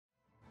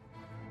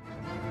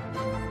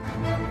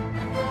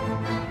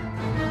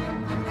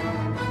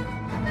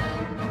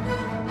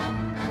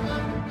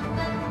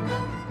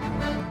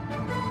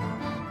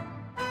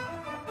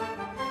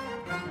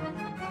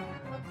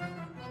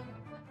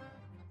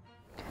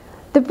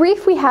The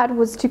brief we had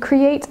was to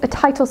create a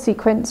title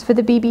sequence for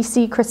the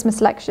BBC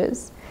Christmas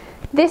lectures.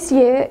 This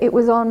year it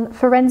was on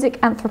forensic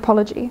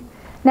anthropology.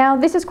 Now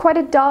this is quite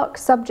a dark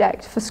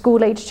subject for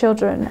school-age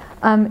children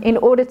in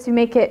order to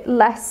make it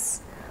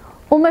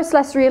almost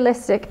less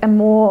realistic and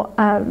more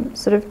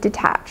sort of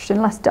detached and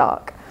less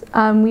dark.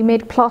 We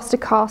made plaster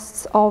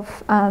casts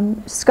of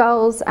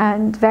skulls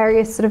and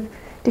various sort of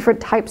different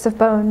types of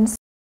bones.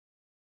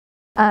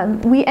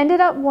 We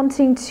ended up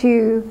wanting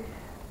to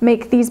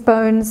make these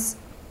bones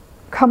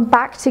come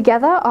back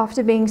together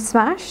after being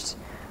smashed,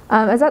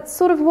 as that's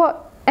sort of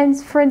what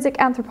forensic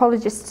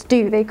anthropologists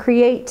do. They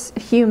create a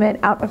human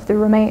out of the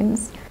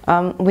remains.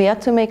 We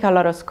had to make a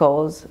lot of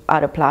skulls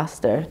out of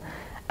plaster,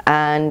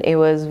 and it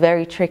was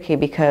very tricky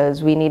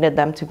because we needed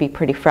them to be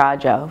pretty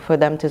fragile for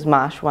them to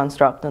smash once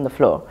dropped on the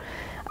floor.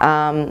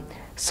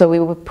 So we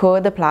would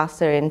pour the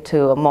plaster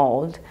into a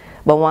mold,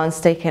 but once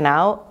taken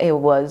out,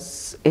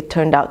 it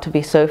turned out to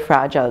be so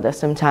fragile that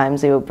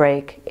sometimes it would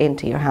break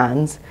into your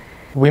hands.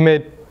 We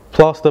made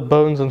plaster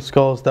bones and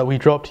skulls that we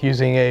dropped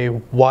using a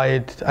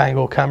wide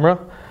angle camera,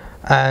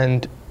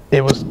 and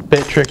it was a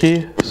bit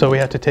tricky, so we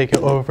had to take it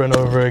over and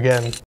over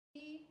again. 3,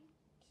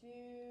 2,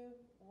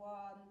 1,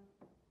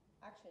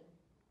 action.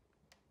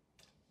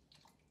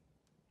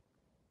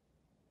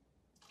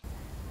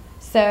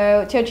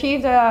 So to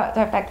achieve the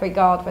effect we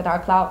got with our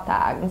cloud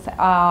tags,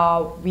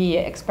 we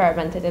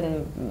experimented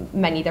in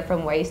many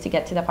different ways to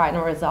get to the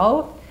final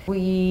result.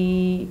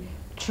 We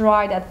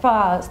tried at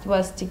first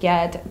was to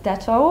get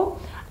Dettol,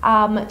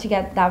 to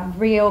get that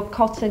real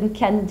cotton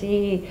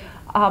candy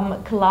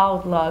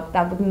cloud look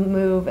that would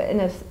move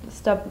in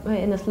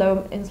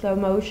slow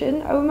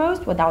motion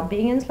almost, without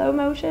being in slow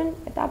motion,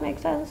 if that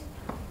makes sense.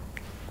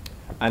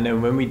 And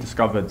then when we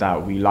discovered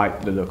that we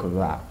liked the look of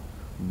that,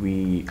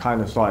 we kind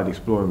of started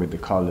exploring with the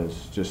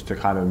colors just to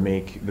kind of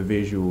make the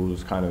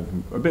visuals kind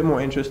of a bit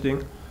more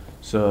interesting.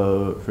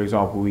 So for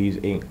example, we use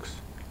inks,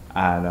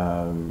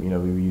 and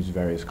we use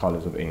various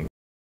colors of ink.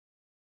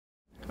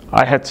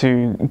 I had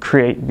to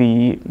create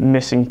the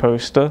missing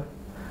poster,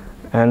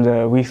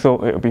 and we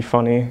thought it would be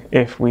funny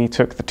if we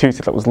took the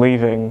tutor that was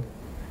leaving,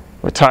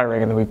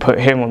 retiring, and then we put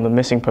him on the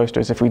missing poster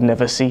as if we'd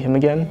never see him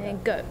again.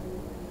 And go.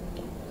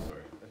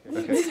 Sorry.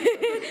 Okay.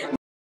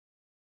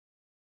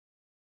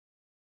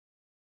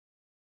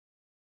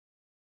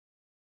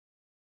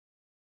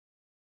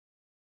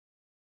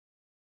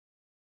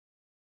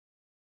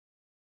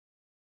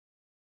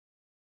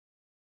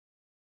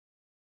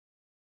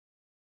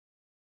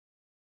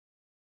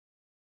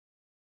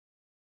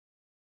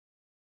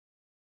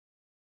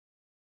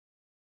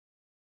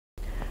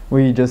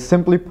 We just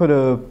simply put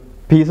a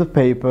piece of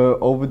paper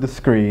over the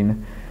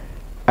screen,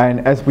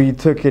 and as we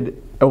took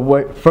it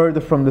away further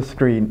from the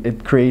screen,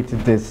 it created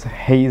this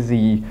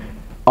hazy,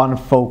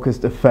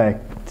 unfocused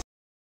effect.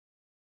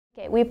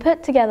 Okay, we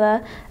put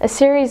together a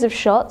series of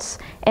shots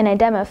in a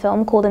demo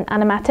film called an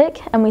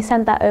animatic, and we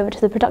sent that over to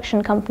the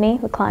production company,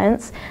 the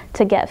clients,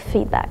 to get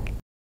feedback.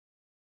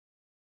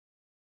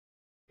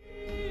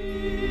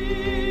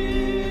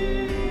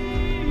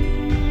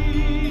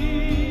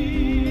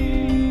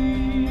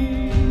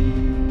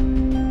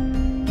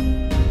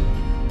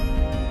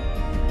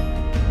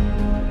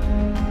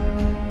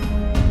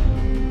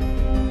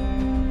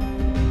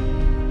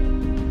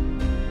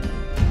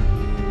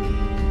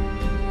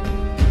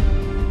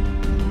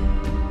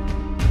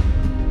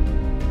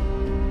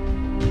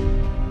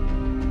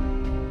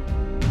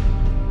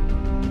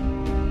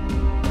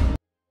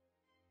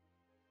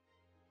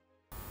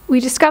 We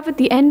discovered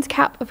the end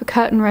cap of a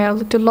curtain rail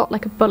looked a lot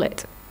like a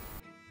bullet.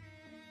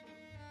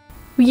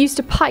 We used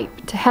a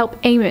pipe to help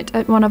aim it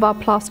at one of our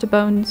plaster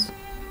bones.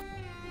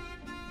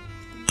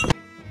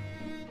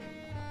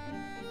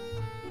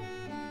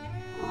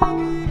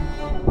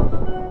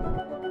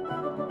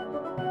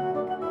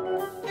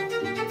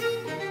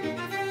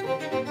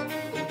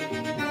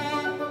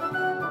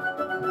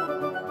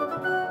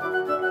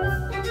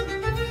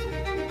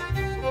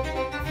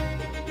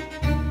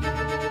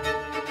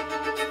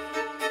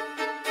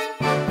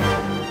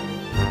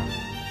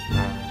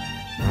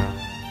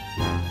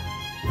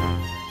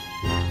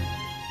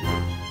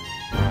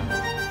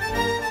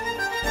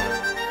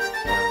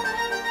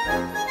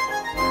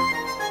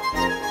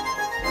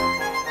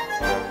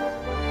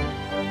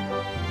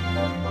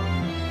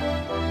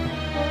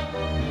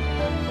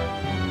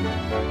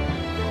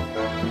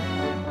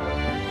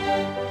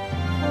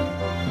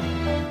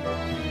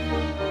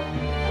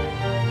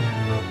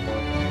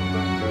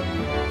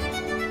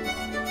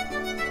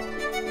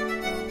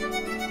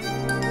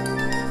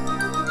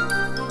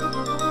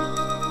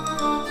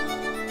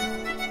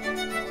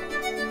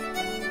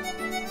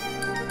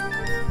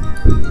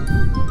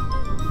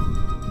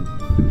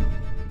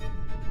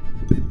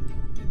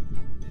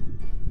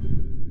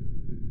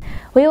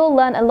 We all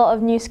learned a lot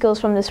of new skills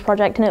from this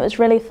project, and it was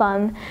really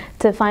fun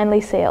to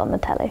finally see it on the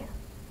telly.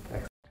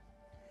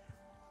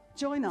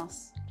 Join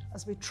us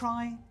as we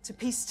try to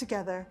piece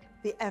together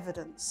the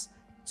evidence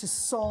to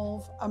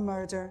solve a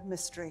murder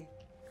mystery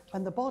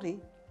when the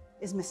body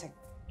is missing.